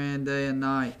meditate therein day and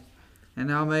night. And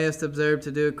thou mayest observe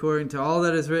to do according to all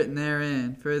that is written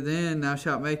therein. For then thou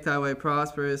shalt make thy way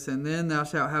prosperous, and then thou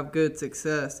shalt have good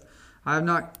success.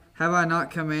 Have I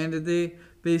not commanded thee?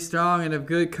 Be strong and of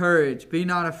good courage. Be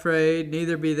not afraid,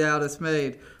 neither be thou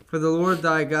dismayed. For the Lord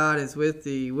thy God is with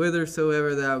thee,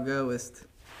 whithersoever thou goest.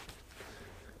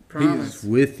 Promise. He is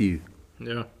with you.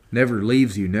 Yeah. Never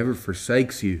leaves you, never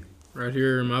forsakes you. Right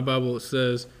here in my Bible it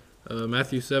says,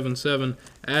 Matthew 7:7,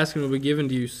 ask and it will be given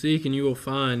to you, seek and you will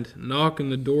find, knock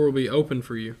and the door will be open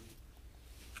for you.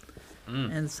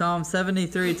 In Psalm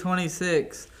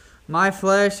 73:26, my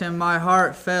flesh and my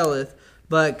heart faileth,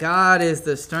 but God is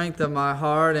the strength of my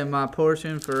heart and my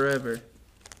portion forever.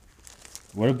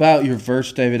 What about your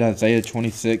verse, David, Isaiah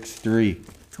 26:3?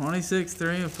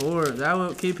 26:3-4. Thou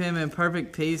wilt keep him in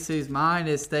perfect peace whose mind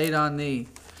is stayed on thee,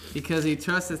 because he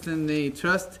trusteth in thee.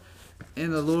 Trust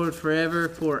in the Lord forever,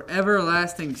 for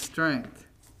everlasting strength.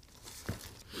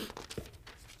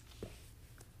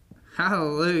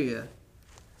 Hallelujah.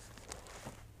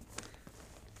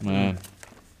 Man.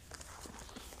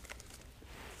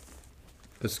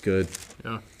 That's good.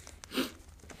 Yeah.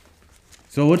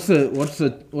 So what's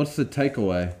the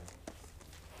takeaway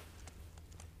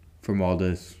from all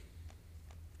this?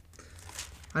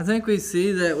 I think we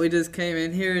see that we just came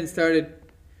in here and started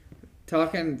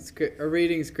talking or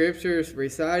reading scriptures,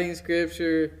 reciting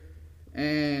scripture,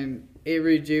 and it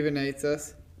rejuvenates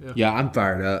us. Yeah, I'm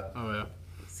fired up. Oh, yeah.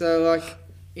 So, like,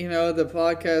 you know, the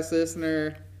podcast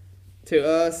listener, to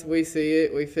us, we see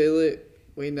it, we feel it,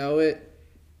 we know it.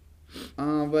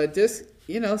 But just,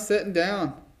 you know, sitting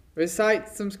down, recite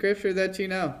some scripture that you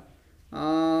know.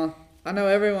 I know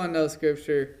everyone knows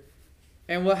scripture.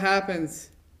 And what happens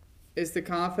is the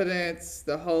confidence,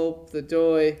 the hope, the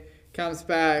joy comes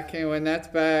back. And when that's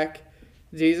back,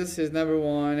 Jesus is number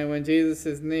one. And when Jesus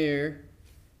is near,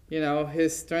 you know,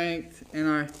 his strength.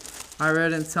 And I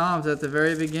read in Psalms at the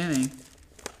very beginning.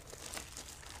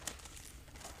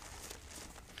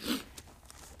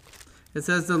 It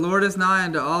says, the Lord is nigh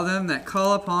unto all them that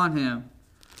call upon him.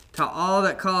 To all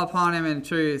that call upon him in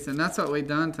truth. And that's what we've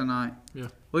done tonight. Yeah.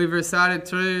 We've recited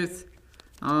truth.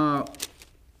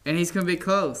 And he's going to be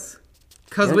close.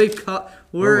 Because we're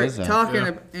was that? talking,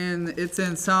 Yeah. and it's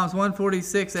in Psalms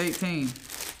 146:18.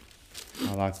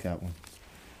 I like that one.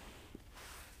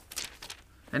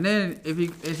 And then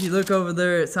if you look over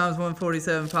there at Psalms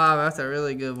 147:5, that's a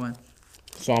really good one.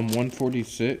 Psalm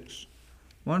 146.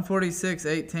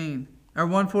 146:18. Or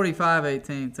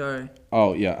 145:18, sorry.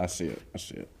 Oh, yeah, I see it.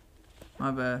 My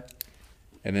bad.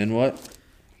 And then what?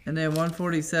 And then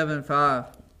 147:5.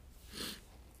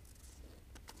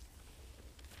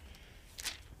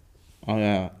 Oh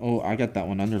yeah. Oh, I got that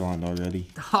one underlined already.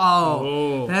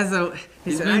 Oh, that's a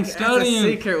He's that's been a studying.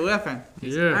 secret weapon. I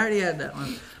Yeah. already had that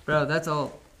one, bro. That's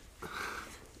all.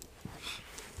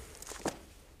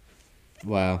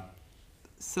 Wow.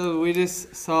 So we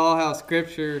just saw how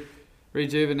Scripture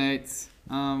rejuvenates,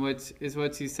 which is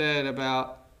what you said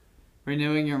about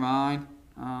renewing your mind.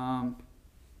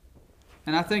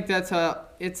 And I think that's how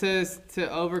it says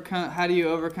to overcome. How do you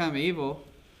overcome evil?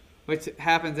 Which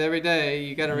happens every day.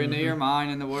 You got to renew your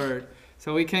mind in the Word.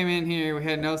 So we came in here. We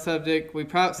had no subject.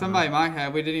 Somebody might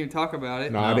have. We didn't even talk about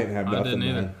it. No, I didn't have I nothing. didn't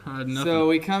either. Man. I had nothing. So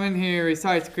we come in here,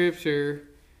 recite Scripture,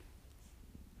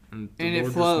 and and it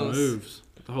Lord flows. just moves.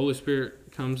 The Holy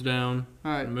Spirit comes down,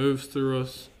 all right. moves through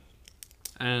us,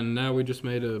 and now we just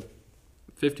made a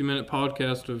 50-minute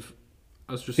podcast of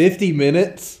us just. 50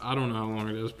 minutes. I don't know how long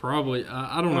it is. Probably.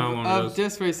 I don't know how long it Of is.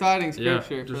 just reciting Yeah,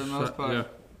 Scripture for just the most part. Yeah,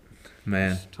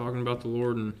 Man. just talking about the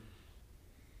Lord, and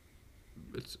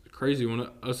it's crazy when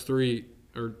us three,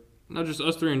 or not just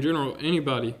us three in general,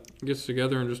 anybody gets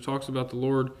together and just talks about the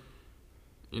Lord.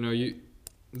 You know,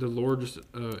 the Lord just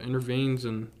intervenes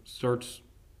and starts.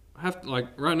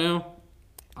 Right now,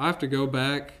 I have to go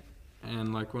back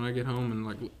and like when I get home and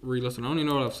like re-listen. I don't even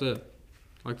know what I've said.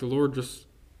 Like the Lord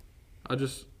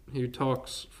He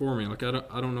talks for me. Like I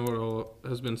don't know what all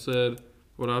has been said,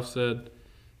 what I've said.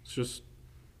 It's just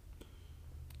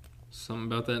something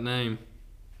about that name.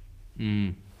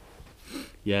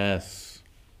 Yes.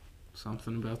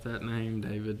 Something about that name,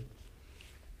 David.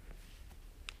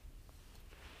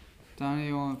 Donnie,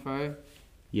 you want to pray?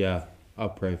 Yeah. I'll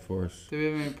pray for us. Do we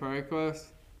have any prayer requests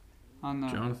on the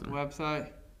Jonathan. website,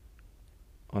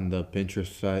 On the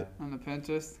Pinterest site. on the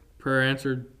Pinterest? Prayer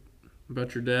answered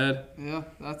about your dad. Yeah,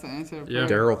 that's the answer. to Yeah.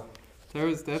 prayer. Daryl. There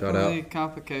was definitely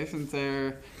complications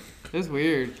there. It was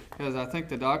weird because I think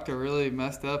the doctor really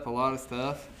messed up a lot of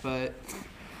stuff, but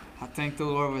I think the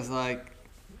Lord was like,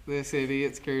 this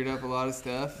idiot screwed up a lot of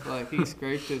stuff. Like he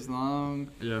scraped his lung.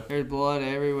 Yeah. There's blood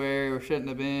everywhere where shouldn't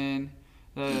have been.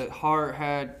 The heart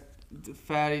had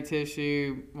fatty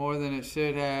tissue more than it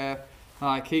should have.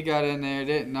 Like he got in there,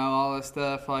 didn't know all this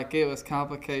stuff. Like it was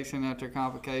complication after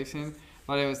complication,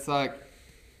 but it was like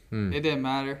it didn't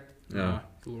matter. Yeah.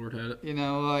 The Lord had it. You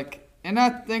know, like, and I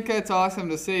think that's awesome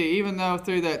to see. Even though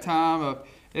through that time of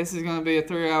this is going to be a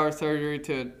 3-hour surgery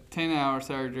to a 10-hour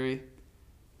surgery,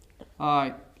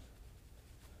 like,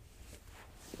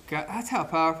 God, that's how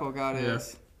powerful God Yeah.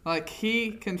 is. Like He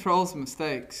controls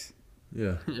mistakes.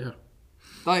 Yeah. Yeah.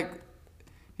 Like,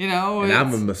 you know, And I'm a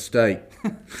it's- mistake.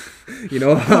 You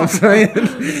know what I'm saying?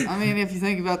 I mean, if you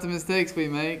think about the mistakes we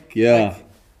make, Yeah.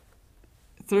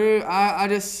 like, I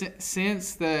just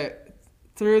sense that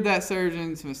through that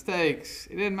surgeon's mistakes,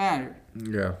 it didn't matter.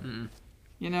 Yeah.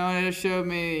 You know, and it showed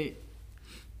me,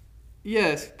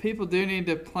 yes, people do need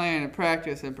to plan and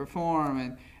practice and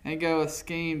perform and go as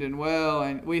schemed and well,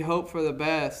 and we hope for the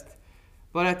best.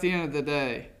 But at the end of the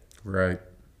day, Right.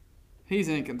 He's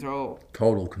in control.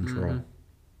 Total control. Mhm.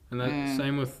 And that Man.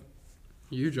 same with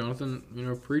you, Jonathan. You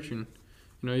know, preaching.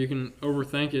 You know, you can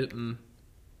overthink it and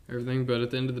everything, but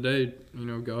at the end of the day, you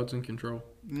know, God's in control.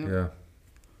 Yep. Yeah.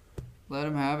 Let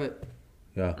Him have it.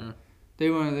 Yeah.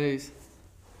 Do one of these.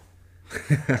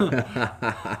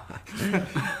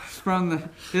 From the,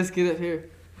 just get it here.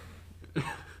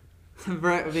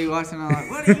 Brett would be watching. I'm like,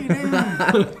 what are you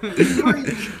doing?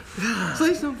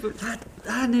 Say something.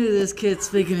 I knew this kid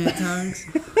speaking in tongues.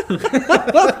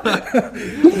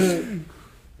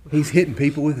 He's hitting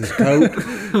people with his coat.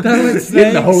 Throwing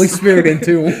Getting the Holy Spirit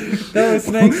into him. Throwing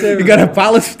snakes You got a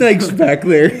pile of snakes back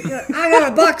there. I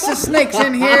got a box of snakes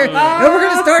in here, and we're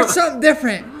gonna start something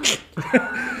different.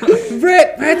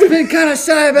 Brett's been kind of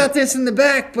shy about this in the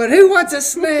back, but who wants a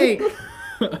snake?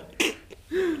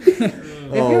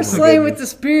 If Oh, you're my slain with the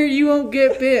spear, you won't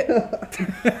get bit.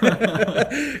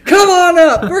 Come on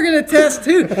up. We're gonna test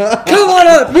who. Come on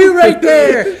up. You right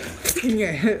there.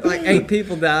 Like 8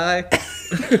 people die.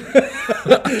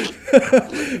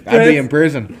 I'd be in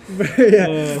prison.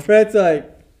 Yeah. Brett's like,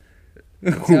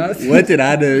 What did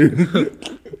I do?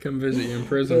 Come visit you in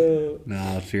prison.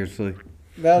 No, seriously.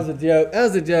 that was a joke. That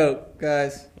was a joke,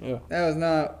 guys. Yeah. That was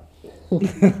not.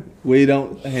 We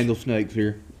don't handle snakes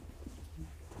here.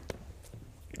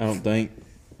 I don't think.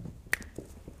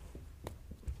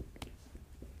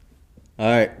 All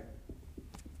right.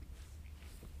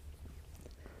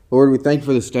 Lord, we thank you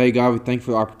for this day, God. We thank you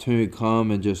for the opportunity to come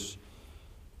and just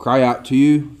cry out to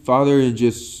you, Father, and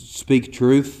just speak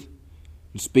truth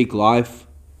and speak life.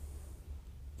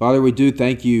 Father, we do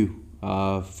thank you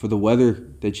for the weather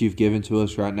that you've given to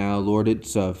us right now. Lord,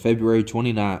 it's February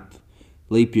 29th,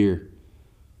 leap year,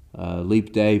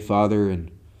 leap day, Father,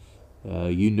 and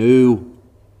You knew,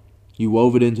 you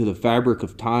wove it into the fabric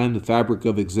of time, the fabric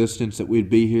of existence, that we'd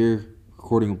be here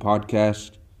recording a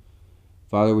podcast.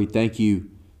 Father, we thank you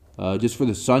just for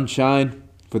the sunshine,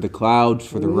 for the clouds,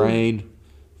 for the rain,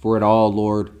 for it all,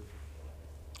 Lord.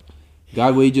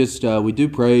 God, we do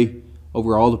pray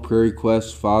over all the prayer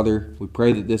requests, Father. We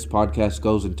pray that this podcast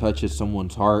goes and touches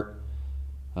someone's heart,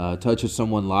 touches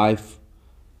someone's life,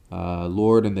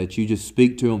 Lord, and that you just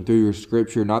speak to them through your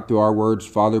scripture, not through our words,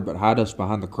 Father, but hide us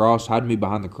behind the cross. Hide me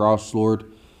behind the cross,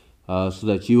 Lord, so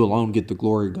that you alone get the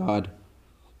glory, God.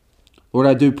 Lord,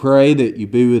 I do pray that you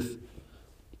be with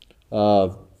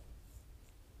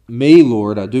me,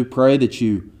 Lord. I do pray that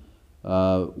you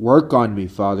work on me,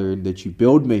 Father, and that you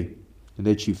build me, and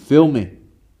that you fill me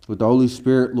with the Holy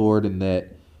Spirit, Lord, and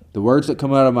that the words that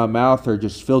come out of my mouth are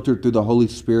just filtered through the Holy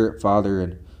Spirit, Father,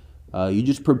 and you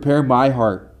just prepare my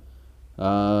heart,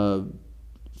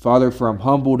 Father, for I'm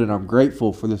humbled and I'm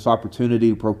grateful for this opportunity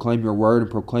to proclaim your word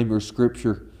and proclaim your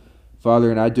scripture,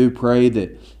 Father, and I do pray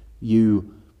that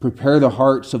you prepare the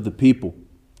hearts of the people,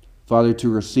 Father, to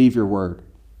receive your word.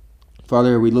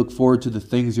 Father, we look forward to the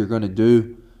things you're going to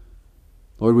do.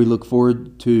 Lord, we look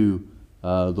forward to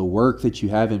the work that you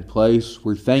have in place.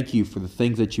 We thank you for the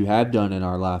things that you have done in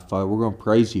our life, Father. We're going to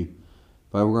praise you.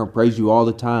 Father, we're going to praise you all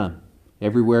the time,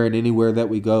 everywhere and anywhere that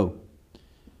we go.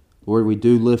 Lord, we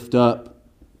do lift up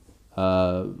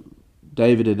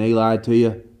David and Eli to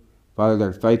you. Father,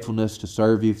 their faithfulness to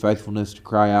serve you, faithfulness to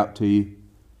cry out to you.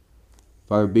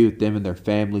 Father, be with them and their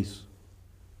families.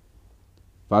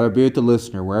 Father, be with the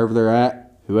listener, wherever they're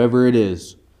at, whoever it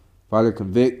is. Father,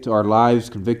 convict our lives,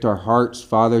 convict our hearts,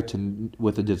 Father,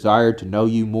 with a desire to know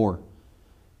you more.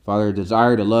 Father, a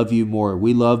desire to love you more.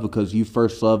 We love because you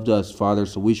first loved us, Father,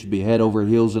 so we should be head over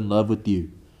heels in love with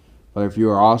you. Father, if you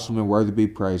are awesome and worthy to be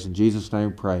praised, in Jesus' name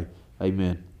we pray.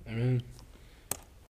 Amen. Amen.